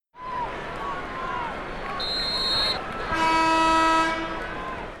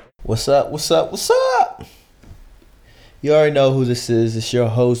What's up? What's up? What's up? You already know who this is. It's your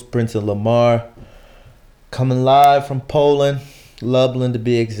host, Brenton Lamar, coming live from Poland, Lublin to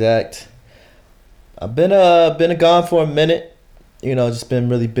be exact. I've been gone for a minute. Just been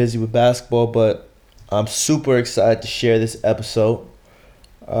really busy with basketball, but I'm super excited to share this episode.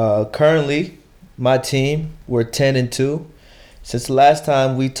 Currently, my team, we're 10-2. Since the last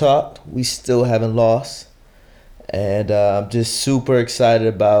time we talked, we still haven't lost. And I'm just super excited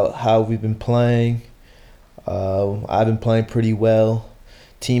about how we've been playing. I've been playing pretty well.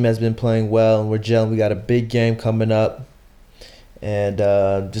 Team has been playing well, and we're gelling. We got a big game coming up. And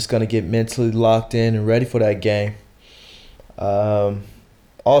just going to get mentally locked in and ready for that game.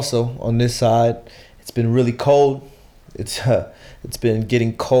 Also, on this side, it's been really cold. It's been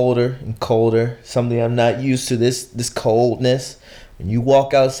getting colder and colder. Something I'm not used to, this coldness. When you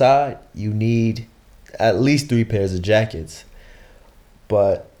walk outside, you need at least 3 pairs of jackets.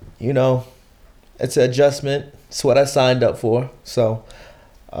 But, it's an adjustment. It's what I signed up for. So,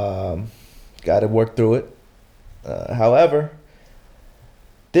 got to work through it. However,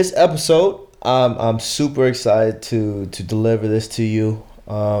 this episode, I'm super excited to deliver this to you.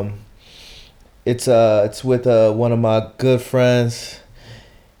 It's with one of my good friends.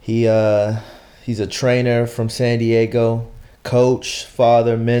 He's a trainer from San Diego, coach,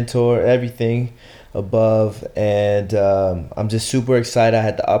 father, mentor, everything above, and I'm just super excited. I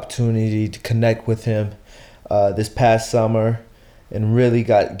had the opportunity to connect with him this past summer and really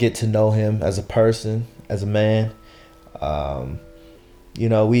get to know him as a person, as a man.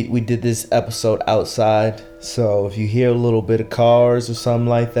 We did this episode outside, so if you hear a little bit of cars or something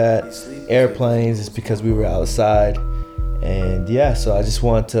like that, airplanes, it's because we were outside. And yeah, so I just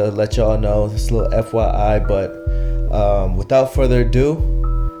want to let y'all know this little FYI, but without further ado,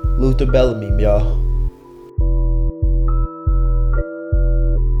 Luther Bellamy, y'all.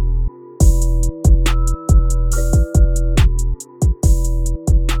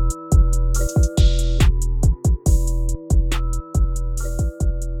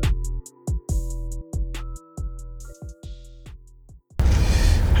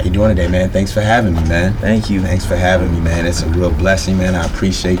 How you doing today, man? Thanks for having me, man. Thank you. Thanks for having me, man. It's a real blessing, man. I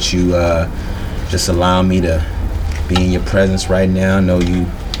appreciate you just allowing me to be in your presence right now. I know you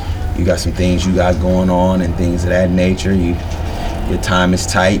got some things you got going on and things of that nature. Your time is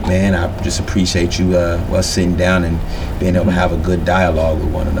tight, man. I just appreciate you us sitting down and being able to have a good dialogue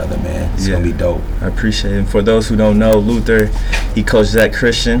with one another, man. It's gonna be dope. I appreciate it. And for those who don't know, Luther, he coaches at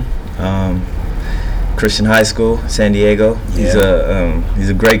Christian High School, San Diego. Yeah. He's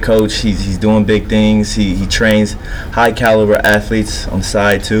a great coach. He's doing big things. He trains high caliber athletes on the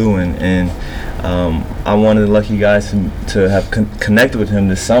side too, and I'm one of the lucky guys to have connected with him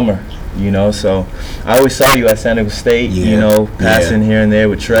this summer. So I always saw you at San Diego State. Passing here and there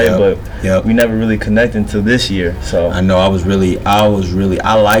with Trey, but we never really connected until this year. So I know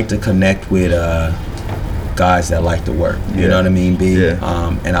I like to connect with guys that like to work. You know what I mean, B?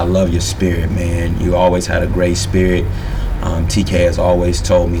 Yeah. And I love your spirit, man. You always had a great spirit. TK has always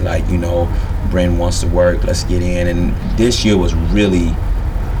told me, like, Bren wants to work, let's get in. And this year was really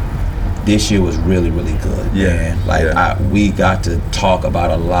really good, man. Like, we got to talk about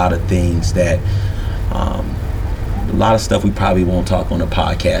a lot of things that a lot of stuff we probably won't talk on the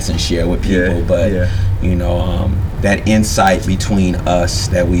podcast and share with people, but that insight between us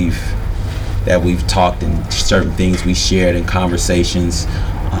that we've talked and certain things we shared in conversations,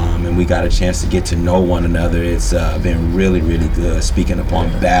 and we got a chance to get to know one another. It's been really, really good. Speaking upon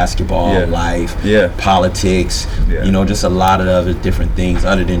basketball, life, politics, just a lot of other different things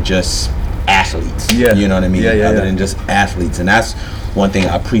other than just athletes. You know what I mean? Other than just athletes. And that's one thing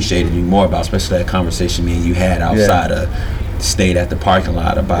I appreciated you more about, especially that conversation me and you had outside of State at the parking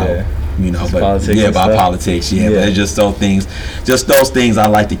lot about politics, but it's just those things I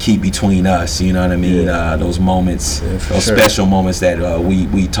like to keep between us, you know what I mean? Those moments, those special moments that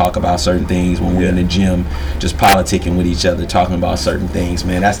we talk about certain things when we're in the gym, just politicking with each other, talking about certain things,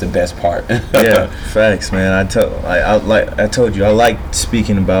 man. That's the best part. Facts, man. I told you I like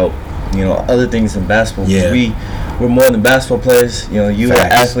speaking about other things than basketball. We're more than basketball players. You're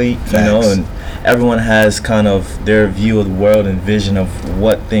an athlete, and everyone has kind of their view of the world and vision of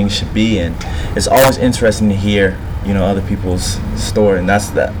what things should be, and it's always interesting to hear other people's story, and that's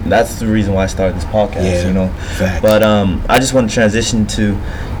the reason why I started this podcast. Facts. But I just want to transition to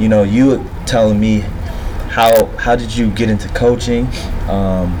you telling me how did you get into coaching,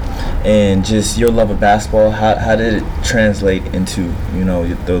 and just your love of basketball. How did it translate into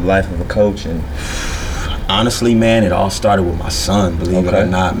the life of a coach? And honestly, man, it all started with my son, believe it or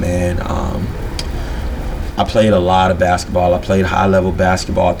not, man. I played a lot of basketball. I played high-level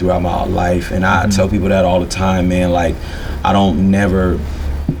basketball throughout my life, and I tell people that all the time, man. Like, I don't never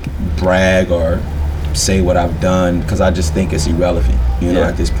brag or say what I've done because I just think it's irrelevant,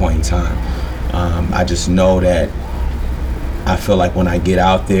 at this point in time. I just know that I feel like when I get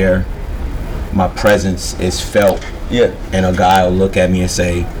out there, my presence is felt, and a guy will look at me and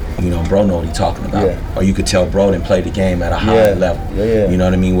say, bro know what he's talking about. Or you could tell bro didn't play the game at a high level. You know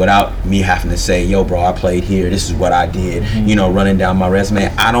what I mean? Without me having to say, yo, bro, I played here. This is what I did. Running down my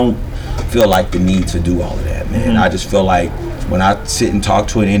resume. I don't feel like the need to do all of that, man. I just feel like when I sit and talk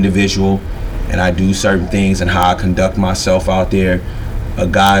to an individual and I do certain things and how I conduct myself out there, a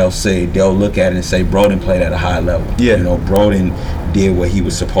guy will say, they'll look at it and say, bro didn't play at a high level. Bro did what he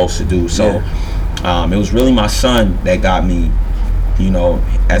was supposed to do. So it was really my son that got me,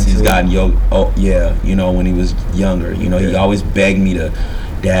 as he's gotten when he was younger, he always begged me to,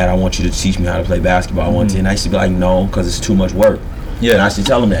 Dad, I want you to teach me how to play basketball. I want to, and I used to be like, no, because it's too much work. And I used to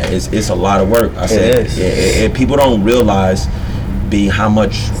tell him that it's a lot of work. I said, people don't realize how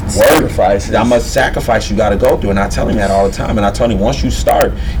much how much sacrifice you got to go through, and I tell him that all the time. And I told him, once you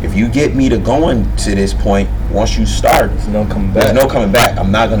start, if you get me to going to this point, once you start, there's no coming back.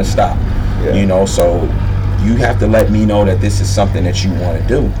 I'm not gonna stop. So you have to let me know that this is something that you want to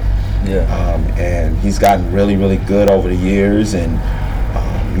do. And he's gotten really, really good over the years, and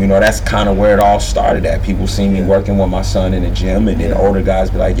that's kind of where it all started at. People see me working with my son in the gym, and then older guys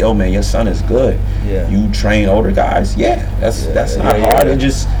be like, yo, man, your son is good. You train older guys? That's not hard.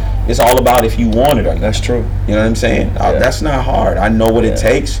 It's all about if you want it or not. That's true. You know what I'm saying? That's not hard. I know what it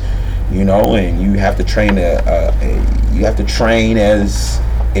takes, and you have to train you have to train as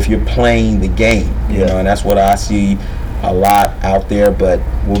if you're playing the game, and that's what I see a lot out there, but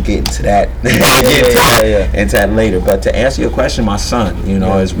we'll get into that. Into that later. But to answer your question, my son,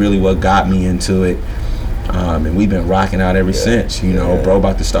 is really what got me into it, and we've been rocking out ever since. Bro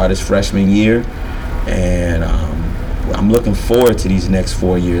about to start his freshman year, and I'm looking forward to these next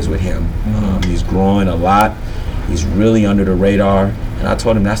 4 years with him. He's growing a lot. He's really under the radar, and I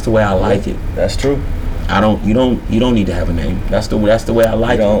told him that's the way I like it. That's true. You don't need to have a name. That's the way I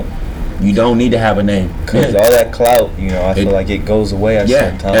like it. You don't need to have a name. Because all that clout, I feel like it goes away at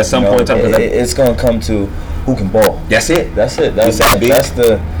some time. At some point in time. It's going to come to who can ball. That's it. That's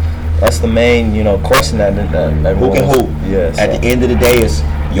the main, question that who can who. Yes. At the end of the day, it's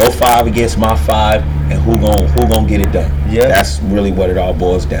your 5 against my 5, and who gonna get it done. That's really what it all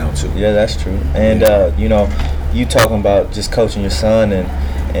boils down to. That's true. And you talking about just coaching your son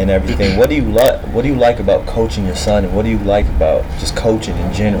and everything. What do you like about coaching your son, and what do you like about just coaching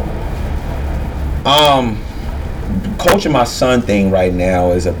in general? Coaching my son thing right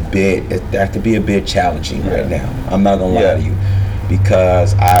now is that could be a bit challenging right now. I'm not gonna lie to you,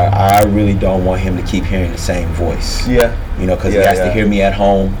 because I really don't want him to keep hearing the same voice. Because he has to hear me at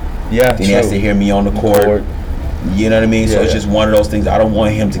home. Then he has to hear me on the court. You know what I mean? So it's just one of those things. I don't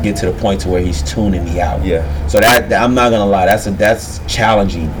want him to get to the point to where he's tuning me out. So that I'm not gonna lie, that's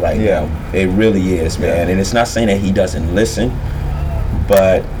challenging right now. It really is, man. And it's not saying that he doesn't listen,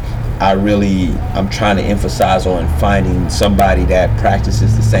 but I'm trying to emphasize on finding somebody that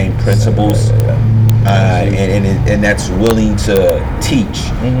practices the same principles, and that's willing to teach.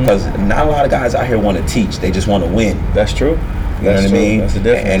 Because not a lot of guys out here want to teach; they just want to win. That's true. You know what I mean? That's the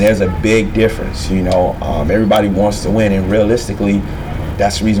difference. And there's a big difference. Everybody wants to win, and realistically,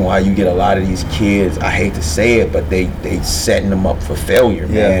 that's the reason why you get a lot of these kids. I hate to say it, but they setting them up for failure,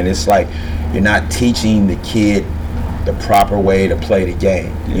 man. It's like you're not teaching the kid the proper way to play the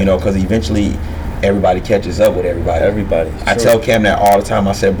game, because eventually everybody catches up with everybody. I tell Cam that all the time.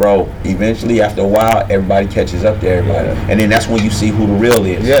 I said, bro, eventually after a while, everybody catches up to everybody. And then that's when you see who the real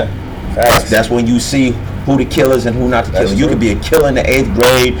is. That's when you see who the killers and who not the killers. You could be a killer in the 8th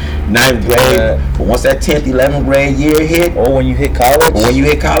grade, 9th grade, but once that 10th, 11th grade year hit, or when you hit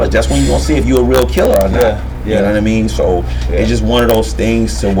college, that's when you're gonna see if you're a real killer or not. You know what I mean? So it's just one of those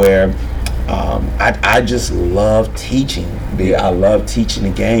things to where I just love teaching. I love teaching the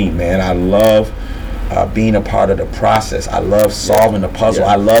game, man. I love being a part of the process. I love solving the puzzle.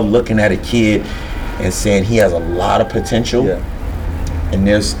 I love looking at a kid and saying he has a lot of potential, and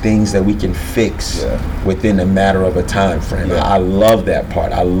there's things that we can fix within a matter of a time frame. I love that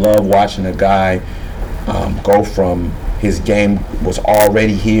part. I love watching a guy go from his game was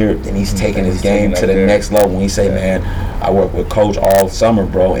already here, and he's taking his game to the next level. When he say, man, I worked with Coach all summer,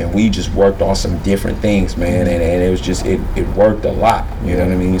 bro, and we just worked on some different things, man, and it was just, it worked a lot, you know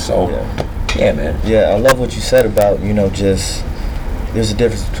what I mean? So, man. I love what you said about, just, there's a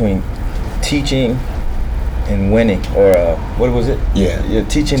difference between teaching and winning, or what was it? Yeah,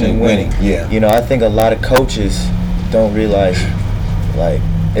 teaching and winning. Yeah, you know, I think a lot of coaches don't realize, like,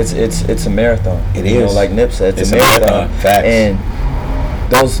 it's a marathon. It is. You know, like Nip said, it's a marathon. Facts. And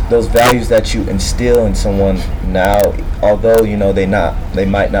those values that you instill in someone now, although, you know, they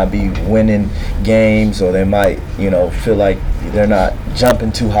might not be winning games, or they might, you know, feel like they're not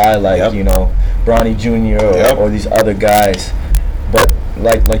jumping too high, like, you know, Bronny Jr. or these other guys, but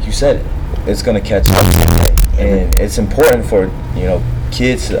like you said, it's gonna catch up. And it's important for, you know,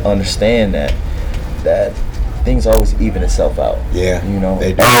 kids to understand that things always even itself out. Yeah, you know,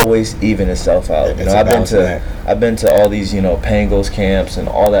 they do. Always even itself out. You know, I've been to all these, you know, Pangos camps and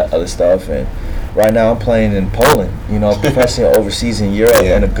all that other stuff, and right now I'm playing in Poland, you know, professionally overseas in Europe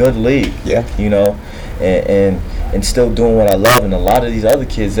in a good league. Yeah, you know, and still doing what I love. And a lot of these other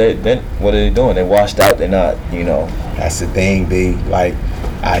kids, they what are they doing? They're washed out. They're not, you know. That's the thing, B. Like,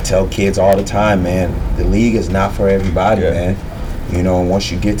 I tell kids all the time, man, the league is not for everybody, man. You know, and once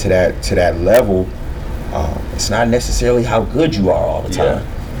you get to that level, it's not necessarily how good you are all the time.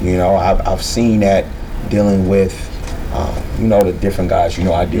 You know, I've seen that dealing with, you know, the different guys, you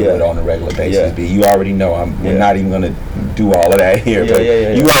know, I deal with on a regular basis. B, you already know. We're not even going to do all of that here, but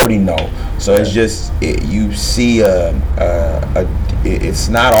you already know. So it's just, you see, it's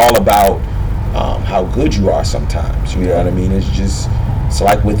not all about how good you are sometimes. You know what I mean? It's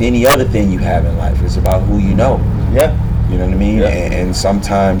like with any other thing you have in life. It's about who you know. Yeah. You know what I mean? Yeah. And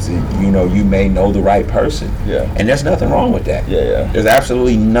sometimes, you know, you may know the right person. Yeah. And there's nothing wrong with that. Yeah. There's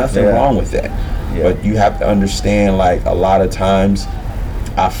absolutely nothing wrong with that. Yeah. But you have to understand, like, a lot of times,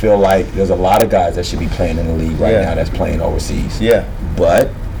 I feel like there's a lot of guys that should be playing in the league right now that's playing overseas. Yeah. But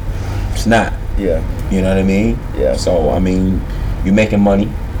it's not. Yeah. You know what I mean? Yeah. So, I mean, you're making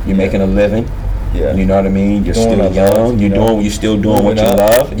money. You're making a living. Yeah. You know what I mean? You're still young. You're still doing what you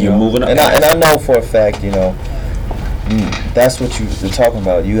love. You're moving up. And I know for a fact, you know, that's what you're talking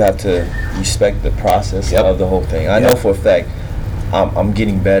about. You have to respect the process of the whole thing. I know for a fact I'm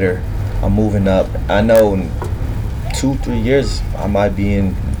getting better. I'm moving up. I know in 2-3 years I might be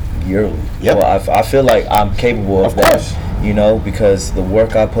in yearly. Well, I feel like I'm capable of that. You know, because the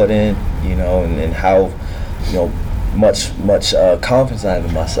work I put in, you know, and how, you know, much confidence I have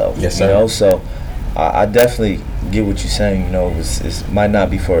in myself. Yes, sir. You know, so I definitely get what you're saying. You know, it might not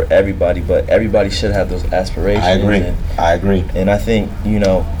be for everybody, but everybody should have those aspirations. I agree. And I think, you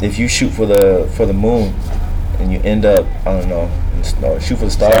know, if you shoot for the moon and you end up, I don't know, shoot for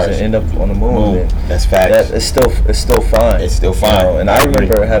the stars and end up on the moon, then that's fact. It's still fine. It's still fine. You know? And I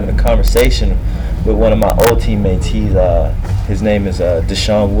remember having a conversation with one of my old teammates. His name is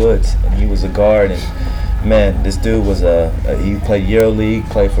Deshaun Woods, and he was a guard. And man, this dude was he played EuroLeague,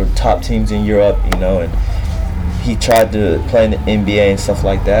 played for top teams in Europe, you know, and he tried to play in the NBA and stuff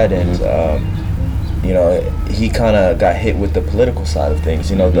like that. And you know, he kind of got hit with the political side of things.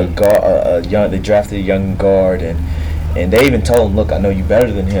 You know, the guard, they drafted a young guard, and they even told him, look, I know you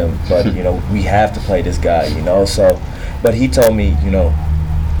better than him, but you know, we have to play this guy. You know, so, but he told me, you know,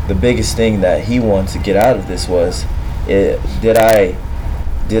 the biggest thing that he wanted to get out of this was, did I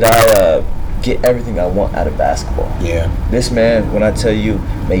get everything I want out of basketball? Yeah. This man, when I tell you,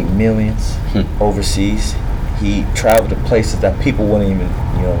 made millions overseas. He traveled to places that people wouldn't even,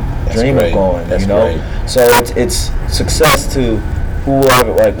 you know, dream of going. That's, you know, great. So it's success to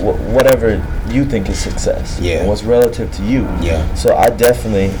whoever, like whatever you think is success. Yeah. And what's relative to you. Yeah. So I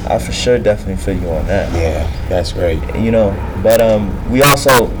for sure definitely feel you on that. Yeah, that's great. You know, but we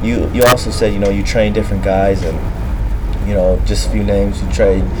also, you also said, you know, you train different guys, and you know, just a few names. You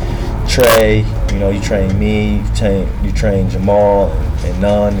train Trey, you know, you train me, you train Jamal and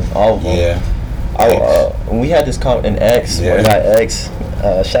Nunn and all of them. Yeah. When we had this and X, my guy X,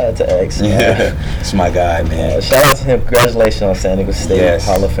 shout out to X. Yeah, it's my guy, man. Shout out to him. Congratulations on San Diego State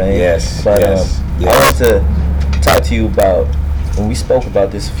Hall of Fame. Yes, but I want to talk to you about, when we spoke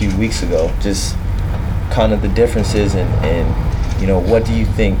about this a few weeks ago, just kind of the differences and you know, what do you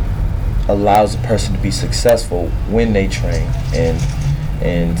think allows a person to be successful when they train, and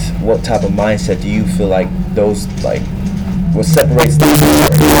what type of mindset do you feel like those, like, what separates them from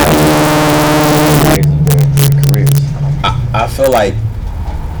their careers? I feel like,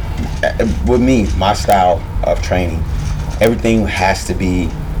 with me, my style of training, everything has to be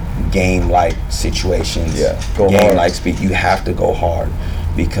game-like situations. Yeah, game-like speed. You have to go hard,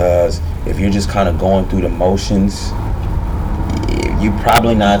 because if you're just kind of going through the motions, you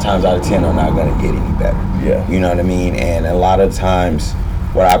probably 9 times out of 10 are not going to get any better. Yeah, you know what I mean. And a lot of times,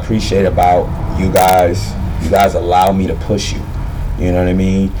 what I appreciate about you guys allow me to push you. You know what I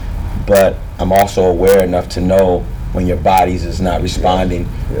mean? But I'm also aware enough to know when your bodies is not responding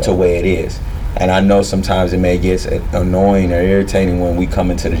to where it is. And I know sometimes it may get annoying or irritating when we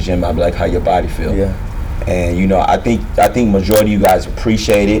come into the gym. I'll be like, how your body feel? Yeah. And, you know, I think majority of you guys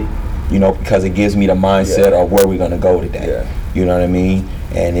appreciate it, you know, because it gives me the mindset of where we're going to go today. Yeah. You know what I mean?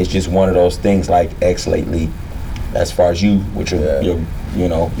 And it's just one of those things like X lately, as far as you, with your you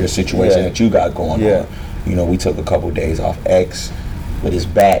know, your situation that you got going on. You know, we took a couple of days off. X with his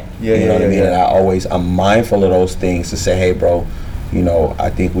back, you know what I mean? And I'm mindful of those things to say, hey, bro, you know, I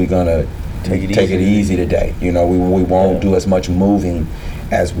think we're going to take it easy today. You know, we won't do as much moving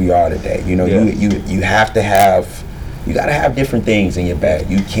as we are today. You know, you have to have, you got to have different things in your bag.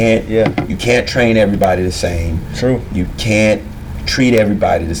 You can't train everybody the same. True. You can't treat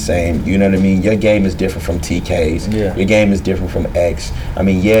everybody the same. You know what I mean? Your game is different from TK's. Your game is different from X. I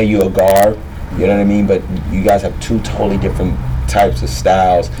mean, you're a guard, you know what I mean? But you guys have two totally different types of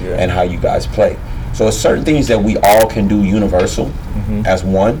styles and how you guys play. So there's certain things that we all can do universal as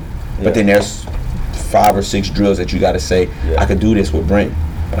one, but then there's 5 or 6 drills that you got to say, I could do this with Brent,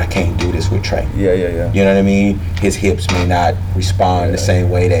 but I can't do this with Trey. You know what I mean? His hips may not respond the same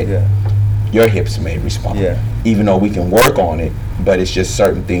way that your hips may respond. Even though we can work on it, but it's just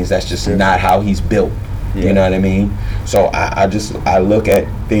certain things that's just not how he's built. You know what I mean? So I look at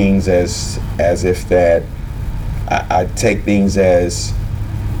things as if that I take things as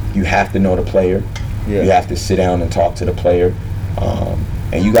you have to know the player. You have to sit down and talk to the player.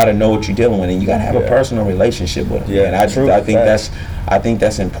 And you got to know what you're dealing with, and you got to have a personal relationship with him. And I think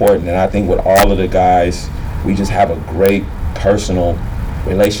that's important. And I think with all of the guys, we just have a great personal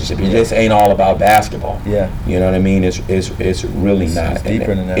relationship. It just ain't all about basketball. You know what I mean? It's really not. It's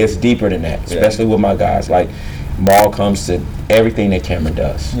deeper than that. It's deeper than that, especially with my guys. Like, Maul comes to everything that Cameron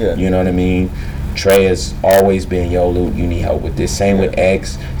does. You know what I mean? Trey has always been, yo, Luke, you need help with this. Same with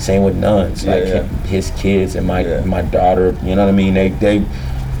X, same with Nuns. His kids and my daughter, you know what I mean?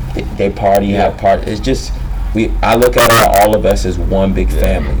 They party, have party. It's just, I look at all of us as one big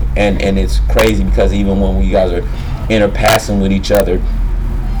family. And it's crazy because even when we guys are interpassing with each other,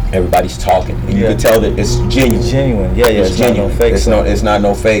 everybody's talking. And you can tell that it's genuine. It's genuine. Not no fake. It's not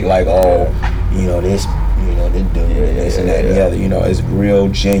no fake, like, oh, you know, this, you know, they're doing this and that and the other. You know, it's real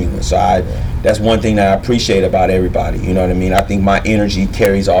genuine. So that's one thing that I appreciate about everybody. You know what I mean? I think my energy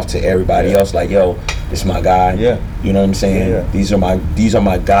carries off to everybody else. Like, yo, this is my guy. You know what I'm saying? These are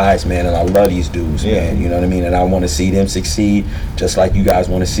my guys, man, and I love these dudes, man. You know what I mean? And I want to see them succeed just like you guys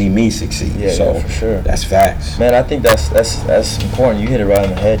want to see me succeed. So for sure. That's facts. Man, I think that's important. You hit it right on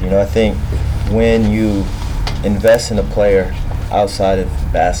the head. You know, I think when you invest in a player outside of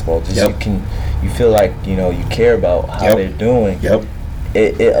basketball, just you feel like, you know, you care about how they're doing.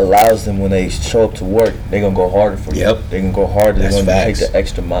 It allows them, when they show up to work, they're going to go harder for you. They're going to go harder. They're going to take the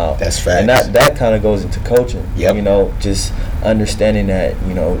extra mile. That's facts. And that kind of goes into coaching. You know, just understanding that,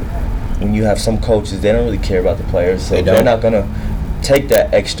 you know, when you have some coaches, they don't really care about the players. So they're not going to take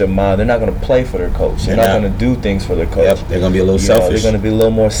that extra mile. They're not going to play for their coach. They're not going to do things for their coach. They're going to be a little selfish. They're going to be a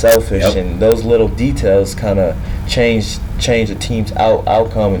little more selfish. And those little details kind of change the team's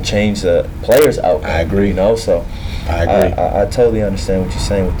outcome and change the player's outcome. I agree. You know, so I agree. I totally understand what you're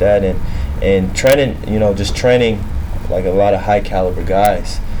saying with that. And training, you know, just training like a lot of high caliber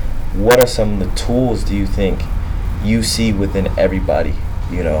guys, what are some of the tools do you think you see within everybody,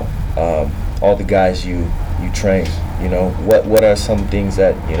 you know, all the guys you train, you know, what are some things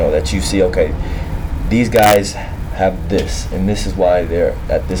that, you know, that you see, okay, these guys have this and this is why they're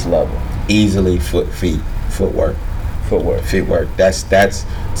at this level? Easily footwork. That's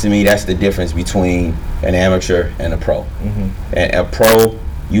to me, that's the difference between an amateur and a pro. And a pro,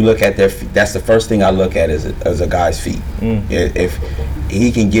 you look at their feet. That's the first thing I look at as a guy's feet. If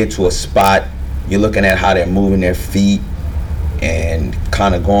he can get to a spot, you're looking at how they're moving their feet and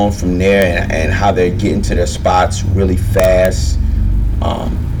kind of going from there, and how they're getting to their spots really fast.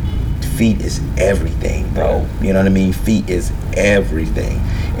 Feet is everything, bro. You know what I mean? Feet is everything.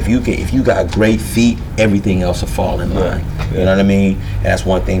 If you got great feet, everything else will fall in line. You know what I mean? And that's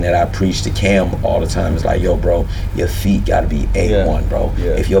one thing that I preach to Cam all the time. Is like, yo, bro, your feet got to be A1, bro.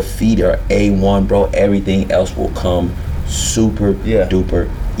 If your feet are A1, bro, everything else will come super duper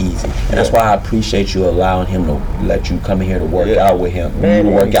easy. And that's why I appreciate you allowing him to let you come in here to work out with him. Man,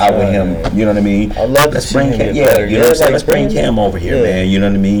 you work out with him. Man. You know what I mean? I love to bring Cam. You know what I'm saying? Let's bring Cam over here, man. You know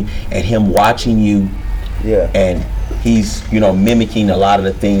what I mean? And him watching you. And he's, you know, mimicking a lot of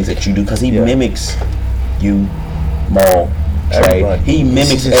the things that you do, because he mimics you, Maul, Trey. Everybody. He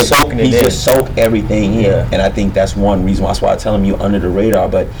mimics it. He just soak everything in. And I think that's one reason. That's why I tell him you're under the radar,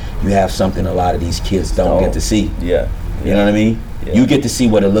 but you have something a lot of these kids don't get to see. You know what I mean? You get to see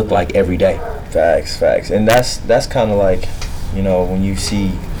what it looked like every day. Facts. And that's kind of like, you know, when you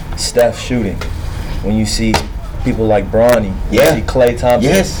see Steph shooting, when you see people like Bronny, you see Klay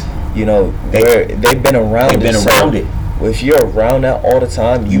Thompson, you know, they've been around it. If you're around that all the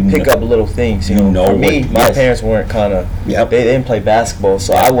time, you pick up little things. You know for me, my parents weren't kind of. They didn't play basketball,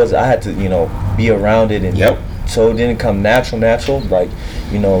 so I had to, you know, be around it, and so it didn't come natural, like,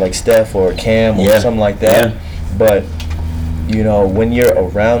 you know, like Steph or Cam or something like that. But you know, when you're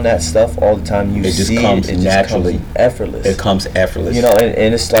around that stuff all the time, it just comes naturally, effortless. It comes effortless. You know,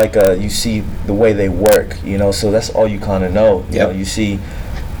 and it's like you see the way they work. You know, so that's all you kind of know. You know, you see.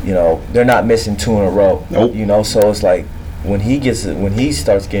 You know, they're not missing 2 in a row. You know, so it's like when he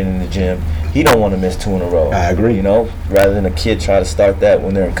starts getting in the gym, he don't want to miss 2 in a row. I agree. You know, rather than a kid try to start that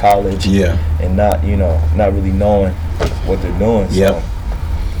when they're in college. And not, you know, not really knowing what they're doing. So.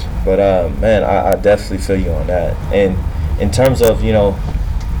 But man, I definitely feel you on that. And in terms of, you know,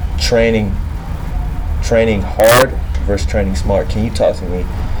 training hard versus training smart, can you talk to me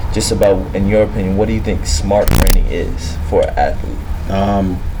just about, in your opinion, what do you think smart training is for an athlete?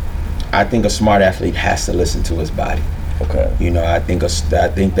 I think a smart athlete has to listen to his body. Okay. You know, I think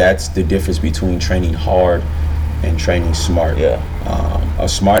that's the difference between training hard and training smart. A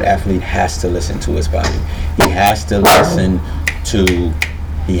smart athlete has to listen to his body. He has to listen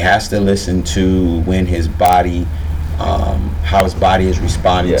to when his body, how his body is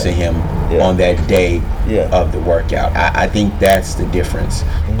responding to him on that day of the workout. I think that's the difference.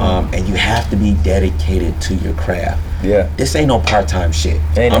 And you have to be dedicated to your craft. This ain't no part-time shit.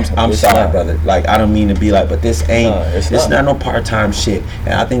 I'm sorry, brother. Like, I don't mean to be like, but this ain't. It's not no part-time shit.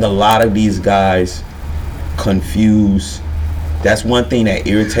 And I think a lot of these guys confuse. That's one thing that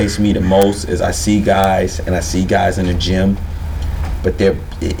irritates me the most is I see guys in the gym, but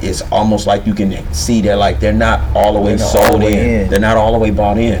it's almost like you can see they're not all the way sold in. They're not all the way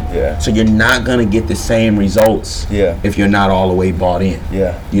bought in. So you're not gonna get the same results if you're not all the way bought in.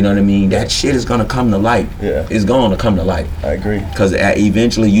 You know what I mean? That shit is gonna come to light. It's gonna come to light. I agree. Because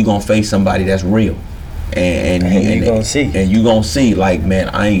eventually you're gonna face somebody that's real. And you're gonna see. And you're gonna see, like, man,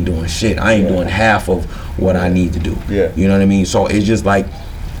 I ain't doing shit. I ain't doing half of what I need to do. You know what I mean? So it's just like,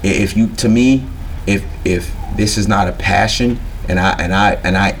 if this is not a passion, and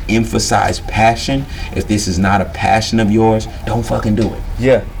I emphasize passion. If this is not a passion of yours, don't fucking do it.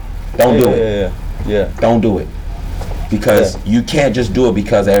 Don't do it. Don't do it. Because you can't just do it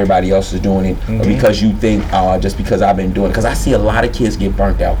because everybody else is doing it, or because you think, just because I've been doing it. Because I see a lot of kids get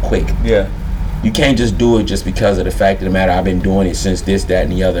burnt out quick. You can't just do it just because of the fact of the matter, I've been doing it since this, that,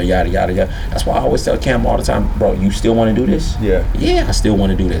 and the other, yada, yada, yada. That's why I always tell Cam all the time, bro, you still want to do this? Yeah, I still want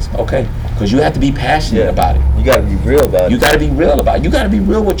to do this. Okay. Because you have to be passionate about it. You got to be real about it. You got to be real about it. You got to be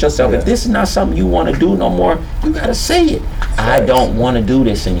real with yourself. If this is not something you want to do no more, you got to say it. I don't want to do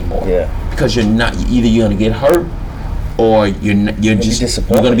this anymore. Because you're going to get hurt, or you're going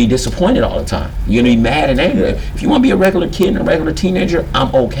to be disappointed all the time. You're going to be mad and angry. If you want to be a regular kid and a regular teenager,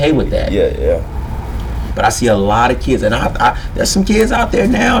 I'm okay with that. But I see a lot of kids, and there's some kids out there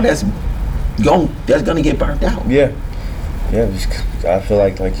now that's going to get burnt out. I feel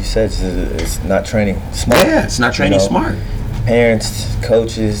like you said, it's not training smart. It's not training smart. Parents,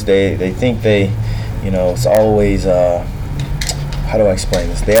 coaches, they think it's always, how do I explain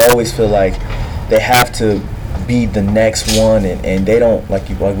this? They always feel like they have to be the next one, and they don't, like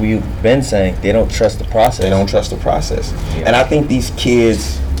we've been saying, they don't trust the process. They don't trust the process. And I think these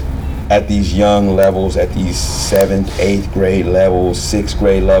kids at these young levels, at these 7th, 8th grade levels, 6th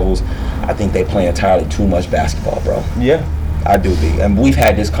grade levels, I think they play entirely too much basketball, bro. I do be. And we've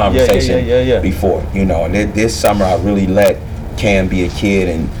had this conversation before, you know, and this summer I really let Cam be a kid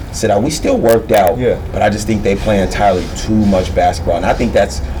and said, we still worked out, but I just think they play entirely too much basketball. And I think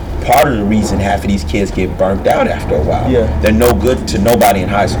that's part of the reason half of these kids get burnt out after a while. They're no good to nobody in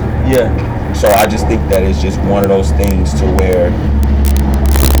high school. So I just think that it's just one of those things to where,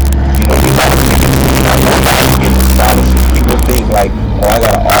 you know, people think like, I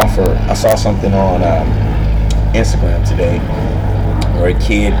got an offer. I saw something on Instagram today where a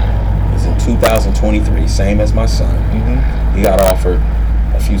kid is in 2023, same as my son. He got offered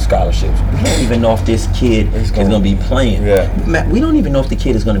a few scholarships. We don't even know if this kid is going to be playing. Matt, we don't even know if the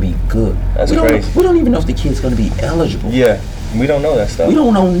kid is going to be good. That's crazy. We don't even know if the kid is going to be eligible. We don't know that stuff. We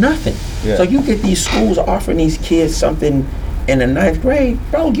don't know nothing. So you get these schools offering these kids something in the 9th grade,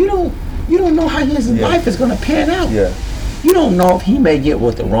 bro. You don't know how his life is going to pan out. You don't know if he may get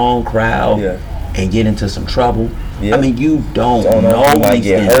with the wrong crowd and get into some trouble. I mean, you don't know. He might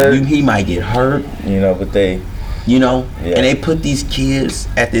get hurt. He might get hurt. You know, but they... You know, and they put these kids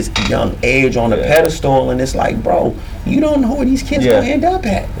at this young age on a pedestal, and it's like, bro, you don't know where these kids gonna end up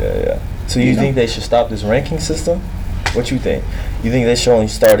at. So you think they should stop this ranking system? What you think? You think they should only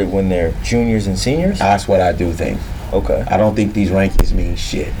start it when they're juniors and seniors? That's what I do think. Okay. I don't think these rankings mean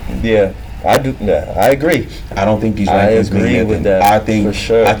shit. Yeah, I do. Yeah, I agree. I don't think these rankings mean anything. With that. I think for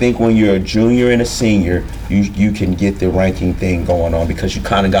sure. I think when you're a junior and a senior, you can get the ranking thing going on because you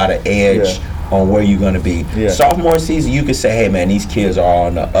kind of got an edge on where you're going to be. Yeah. Sophomore season, you could say, hey man, these kids are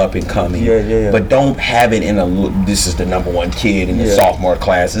on the up and coming. Yeah. But don't have it in this is the number 1 kid in the sophomore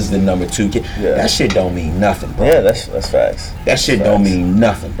class, this is the number 2 kid. Yeah. That shit don't mean nothing, bro. Yeah, that's facts. That shit don't mean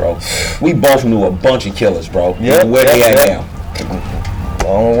nothing, bro. We both knew a bunch of killers, bro. Yeah. Where they at now? I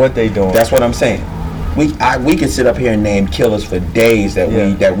don't know what they doing. That's what I'm saying. We could sit up here and name killers for days that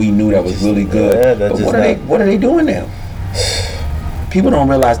we knew that was really good. Yeah, but what are they doing now? People don't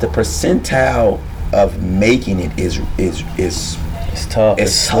realize the percentile of making it is it's tough.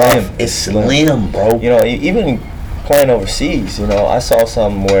 It's tough. It's slim, bro. You know, even playing overseas, you know, I saw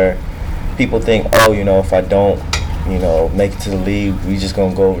something where people think, oh, you know, if I don't, you know, make it to the league, we just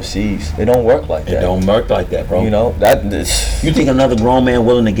gonna go overseas. They don't work like that. It don't work like that, bro. You know, you think another grown man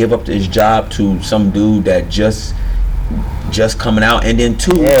willing to give up his job to some dude that just coming out? And then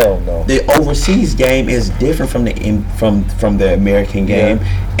two, hell no. The overseas game is different from the American game.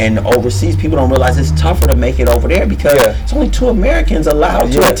 And overseas, people don't realize it's tougher to make it over there because it's only 2 Americans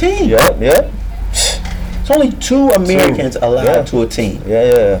allowed to a team. Yep. It's only 2 Americans allowed to a team.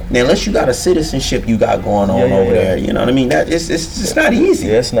 Yeah. Now, unless you got a citizenship you got going on over there, you know what I mean? That it's not easy.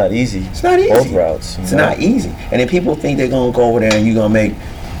 Yeah, it's not easy. It's not easy. Both routes. It's not easy. And then people think they're gonna go over there and you're gonna make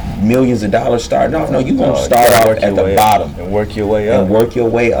millions of dollars starting off. No, you're gonna start off at the bottom and work your way up. And work your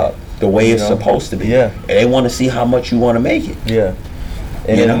way up the way it's supposed to be. Yeah. And they want to see how much you want to make it. Yeah.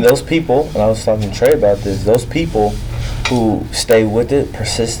 And then those people, and I was talking to Trey about this, those people who stay with it,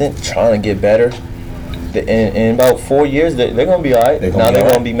 persistent, trying to get better, in about 4 years, they're going to be all right. They're going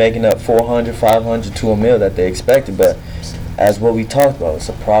to be making up 400, 500 to $1 million that they expected. But as what we talked about, it's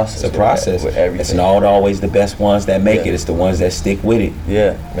a process. It's a process. With everything. It's not always the best ones that make it. It's the ones that stick with it.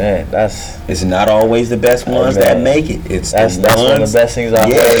 Yeah, man, It's not always the best ones that make it. That's one of the best things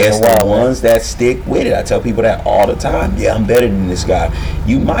I've heard in a while. It's the ones that stick with it. I tell people that all the time. Yeah, I'm better than this guy.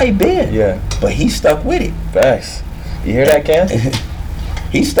 You might be. Yeah. But he stuck with it. Facts. You hear that, Cam?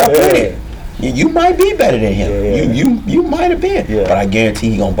 He stuck with it. You might be better than him. You might have been. Yeah. But I guarantee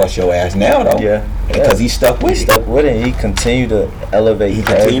he gonna bust your ass now though. Yeah. Because he stuck with it. He stuck with it. He continued to elevate. He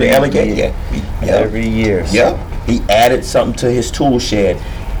continued to elevate. Every year. So. Yep. He added something to his tool shed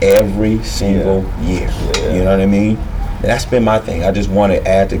every single year. Yeah. You know what I mean? And that's been my thing. I just want to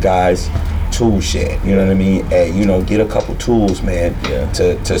add to guys' tool shed. You know what I mean? And get a couple tools, man,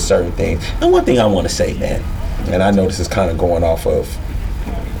 to certain things. And one thing I want to say, man, and I know this is kind of going off of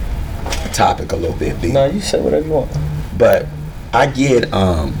topic a little bit, B. No, you say whatever you want. But I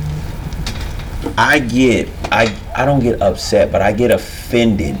don't get upset, but I get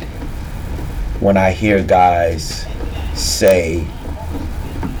offended when I hear guys say,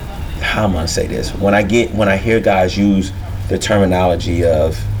 how am I gonna say this? When I hear guys use the terminology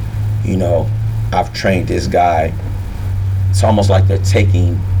of, I've trained this guy. It's almost like they're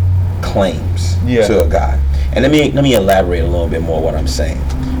taking claims to a guy. And let me elaborate a little bit more what I'm saying,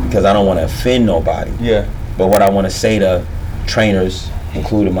 because I don't want to offend nobody. Yeah. But what I want to say to trainers,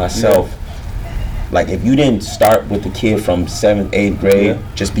 including myself, like if you didn't start with the kid from 7th, 8th grade,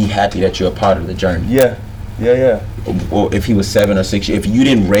 just be happy that you're a part of the journey. Yeah. Or if he was 7 or 6, if you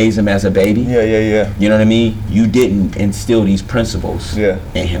didn't raise him as a baby, you know what I mean? You didn't instill these principles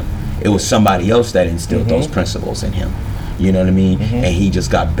in him. It was somebody else that instilled those principles in him. You know what I mean? And he just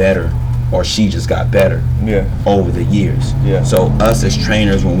got better, or she just got better over the years. So us as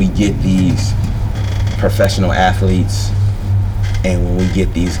trainers, when we get these professional athletes and when we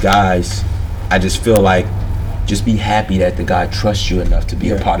get these guys, I just feel like just be happy that the guy trusts you enough to be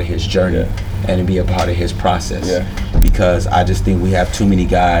a part of his journey and to be a part of his process. Because I just think we have too many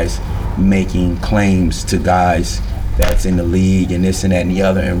guys making claims to guys that's in the league and this and that and the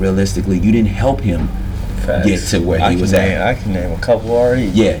other, and realistically you didn't help him get to where he was at. I can name a couple already.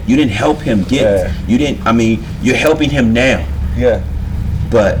 Yeah, you didn't help him get. You didn't. I mean, you're helping him now. Yeah.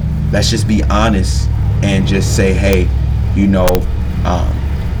 But let's just be honest and just say, hey,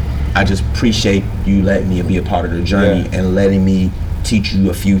 I just appreciate you letting me be a part of the journey and letting me teach you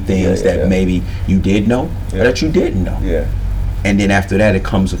a few things that maybe you did know or that you didn't know. Yeah. And then after that, it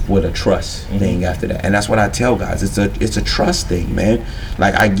comes with a trust thing after that. And that's what I tell guys. It's a trust thing, man.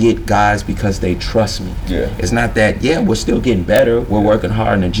 Like, I get guys because they trust me. Yeah. It's not that, we're still getting better. We're working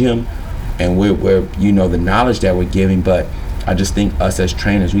hard in the gym. And we're the knowledge that we're giving. But I just think us as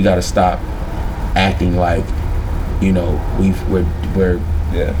trainers, we got to stop acting like,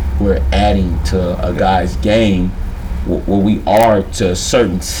 we're adding to a guy's game where we are to a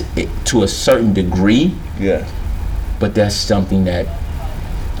certain degree. Yeah. But that's something that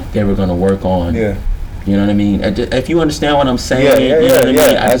they were gonna work on. Yeah. You know what I mean? If you understand what I'm saying, yeah, you know what I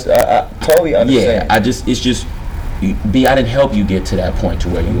mean? I totally understand. Yeah, it's just, B, I didn't help you get to that point to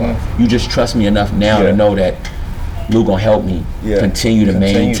where you are. You just trust me enough now to know that Lou gonna help me continue to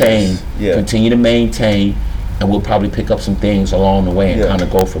maintain, and we'll probably pick up some things along the way and kind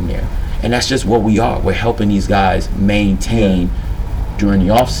of go from there. And that's just what we are. We're helping these guys maintain during the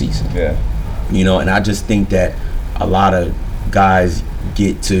off season. Yeah. You know, and I just think that a lot of guys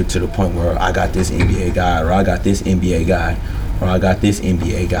get to the point where I got this NBA guy, or I got this NBA guy, or I got this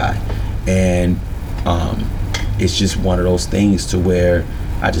NBA guy, and it's just one of those things to where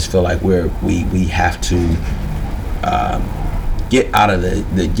I just feel like we have to get out of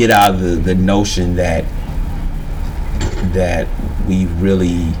the notion that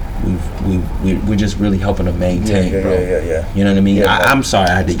we're just really helping to maintain, bro. Yeah. You know what I mean? Yeah, I'm sorry,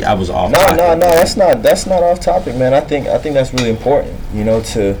 I was off. No, that's not off topic, man. I think that's really important, you know,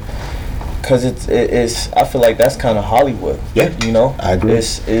 because it's I feel like that's kind of Hollywood. Yeah, you know, I agree.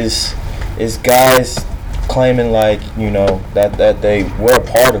 It's guys claiming like, you know, that they were a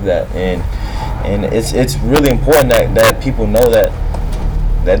part of that, and it's really important that people know that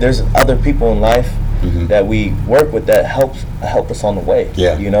there's other people in life that we work with that help us on the way.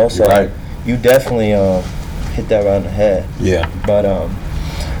 Yeah, you know, so right. You definitely hit that right on the head. Yeah, but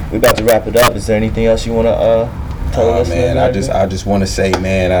we about to wrap it up. Is there anything else you want to tell us? Man, I just want to say,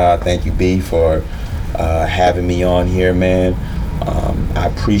 man, thank you, B, for having me on here, man. I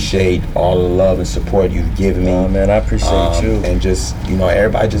appreciate all the love and support you've given me. Man, I appreciate you. And just, you know,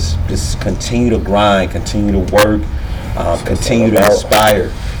 everybody just continue to grind, continue to work, continue to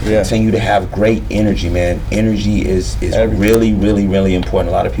inspire, continue to have great energy, man. Energy is really, really, really important.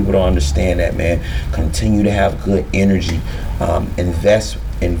 A lot of people don't understand that, man. Continue to have good energy. Invest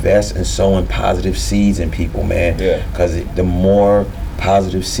and sowing positive seeds in people, man. Because the more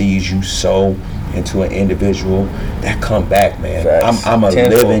positive seeds you sow into an individual, that come back, man. I'm a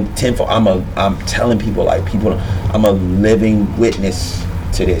living tenfold. I'm telling people, I'm a living witness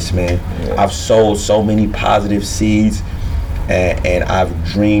to this, man. I've sowed so many positive seeds, and I've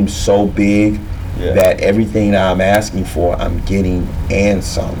dreamed so big that everything that I'm asking for, I'm getting and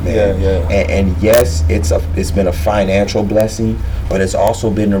some, man. And yes, it's been a financial blessing, but it's also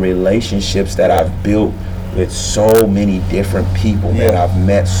been the relationships that I've built with so many different people, man. I've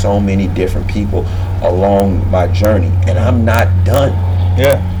met so many different people along my journey, and I'm not done.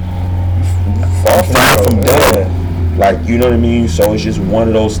 Far from done. Like, you know what I mean? So it's just one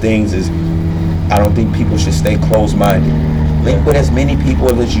of those things. Is I don't think people should stay closed-minded. Link with as many people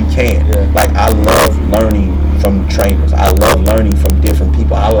as you can. Like, I love learning from trainers. I love learning from different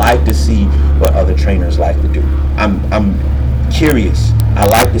people. I like to see what other trainers like to do. I'm curious. I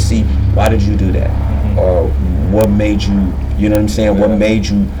like to see, why did you do that? Or what made you, you know what I'm saying? What made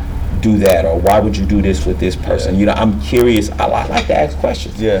you do that? Or why would you do this with this person? You know, I'm curious. I like to ask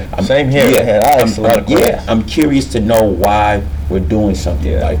questions. Same here. I ask a lot of questions. I'm curious to know why we're doing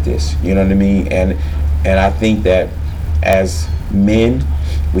something like this. You know what I mean? And I think that as men,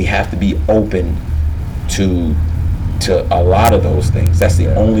 we have to be open to a lot of those things. That's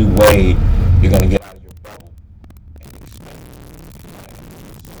the only way you're gonna get out of your bubble.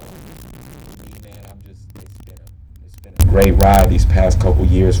 It's been a great ride these past couple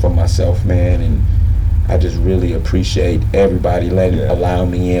years for myself, man, and I just really appreciate everybody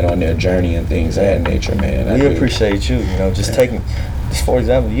allowing me in on their journey and things of that nature, man. We appreciate you. You know, just taking. Just for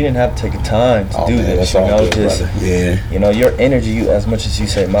example, you didn't have to take the time to do this. You know, you know, your energy. As much as you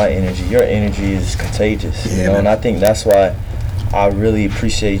say my energy, your energy is contagious. You know, and I think that's why I really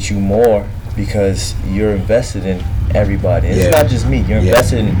appreciate you more, because you're invested in everybody. And it's not just me. You're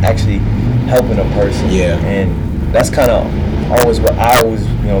invested in actually helping a person. And that's kind of always what I always,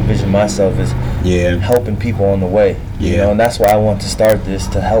 you know, vision myself as helping people on the way. You know, and that's why I want to start this,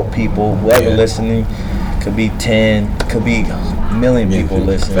 to help people. Whoever listening, could be 10, could be a million people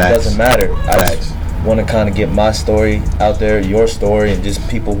listening. It doesn't matter. I just want to kind of get my story out there, your story, and just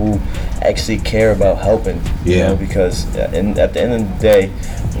people who actually care about helping. You know, because at the end of the day,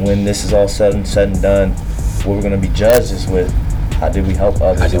 when this is all said and done, what we're going to be judged is with, how did we help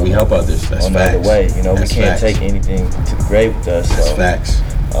others? How did we help others? That's on facts. the way. You know, That's we can't facts. take anything to the grave with us. That's so. facts.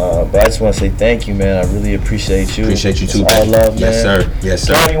 But I just want to say thank you, man. I really appreciate you. Appreciate you too. All love, man. Yes, sir. Yes,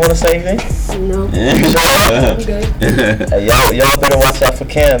 sir. Cam, you want to say anything? No. I'm good. Hey, y'all better watch out for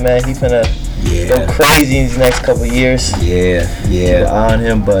Cam, man. He's finna go crazy in these next couple of years. Keep an eye on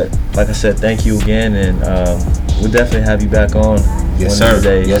him. But like I said, thank you again, and we'll definitely have you back on. Yes, sir. One of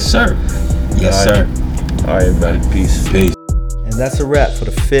these days. Yes, sir. Yes, sir. All right, everybody. Peace. Peace. And that's a wrap for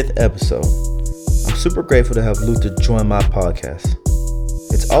the 5th episode. I'm super grateful to have Luther join my podcast.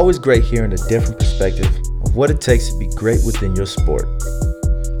 It's always great hearing a different perspective of what it takes to be great within your sport.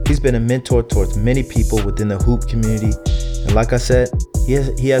 He's been a mentor towards many people within the hoop community, and like I said, he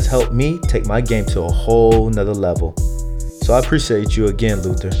has helped me take my game to a whole nother level. So I appreciate you again,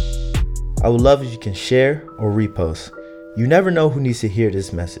 Luther. I would love if you can share or repost. You never know who needs to hear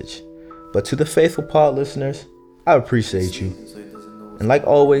this message. But to the faithful pod listeners, I appreciate you. And like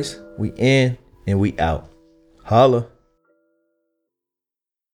always, we in and we out. Holla.